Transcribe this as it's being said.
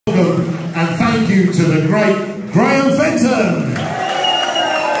And thank you to the great Fenton.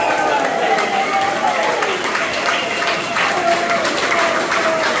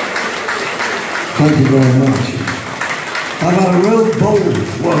 Thank you very much. I've had a real ball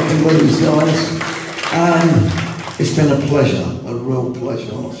working with these guys, and it's been a pleasure, a real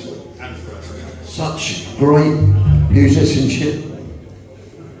pleasure, honestly. Such great musicianship.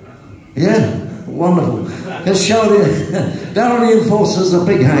 Yeah, wonderful. Let's show the down the enforcers a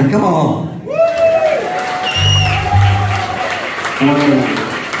big hand. Come on.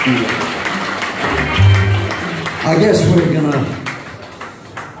 I guess we're gonna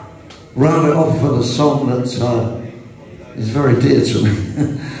round it off with a song that is very dear to me.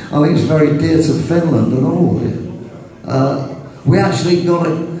 I think it's very dear to Finland and all of it. We actually got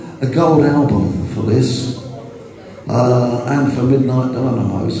a gold album for this and for Midnight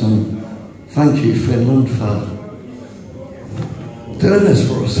Dynamos, and thank you, Finland, for doing this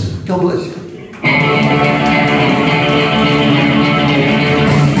for us. God bless you.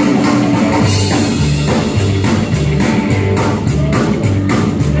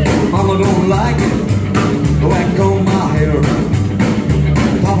 Mama don't like it, go back and comb my hair.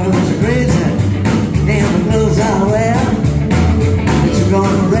 Papa was crazy, and the clothes I wear. It's on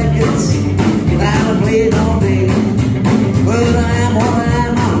the records that I played all day. But I am what I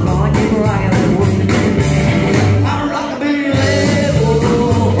am, I'm gonna keep rocking that way. I'm a rockabilly label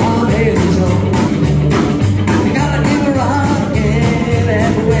from head to toe. You gotta keep it rocking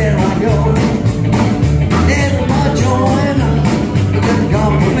everywhere I go. Everybody join us, you can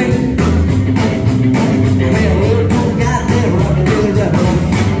come for me.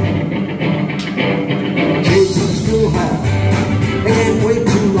 Kids in the schoolhouse, they can't wait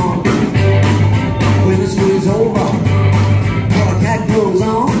too long. When the school's over, while the cat goes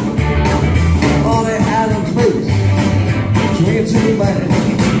on, all they had in space, swinging to the back.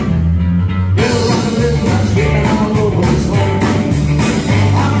 They're rocking this one, sweeping all over this land.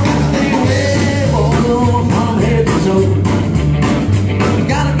 I'm rocking away, all from head to toe.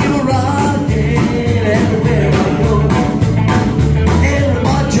 Gotta keep it rocking everywhere I go.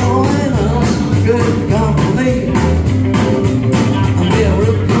 Everybody join us, good company. I'm a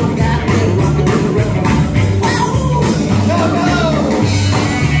real cool guy, rockin' to the rhythm. Go, go!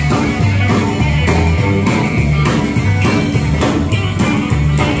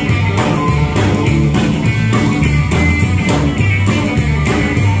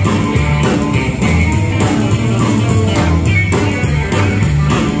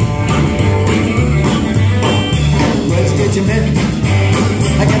 Let's get your men.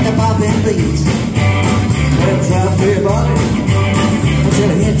 I got the poppin' beats. Let's drive through your body until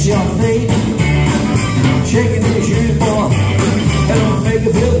it hits your feet. Shaking in your shoes, boy, that don't make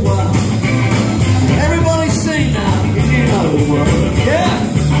you feel wild. Everybody sing now, 'cause you know the word. Yeah!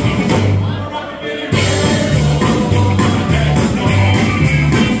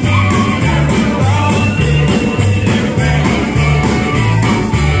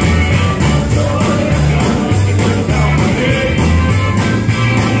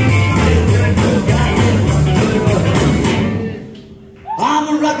 I'm a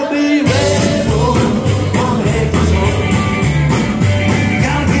rockabilly rebel from head to toe.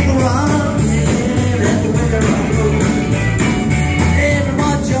 Gotta keep it rocking everywhere I go.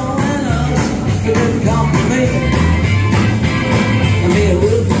 Everyone join us, good company. I'm a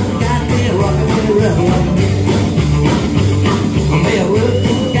real goddamn rockabilly rebel. I'm a real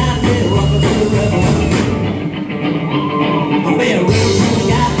goddamn rockabilly rebel. I'm a real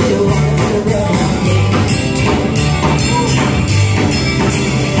goddamn rockabilly rebel.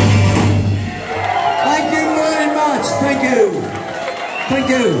 Thank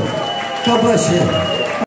you. God bless you.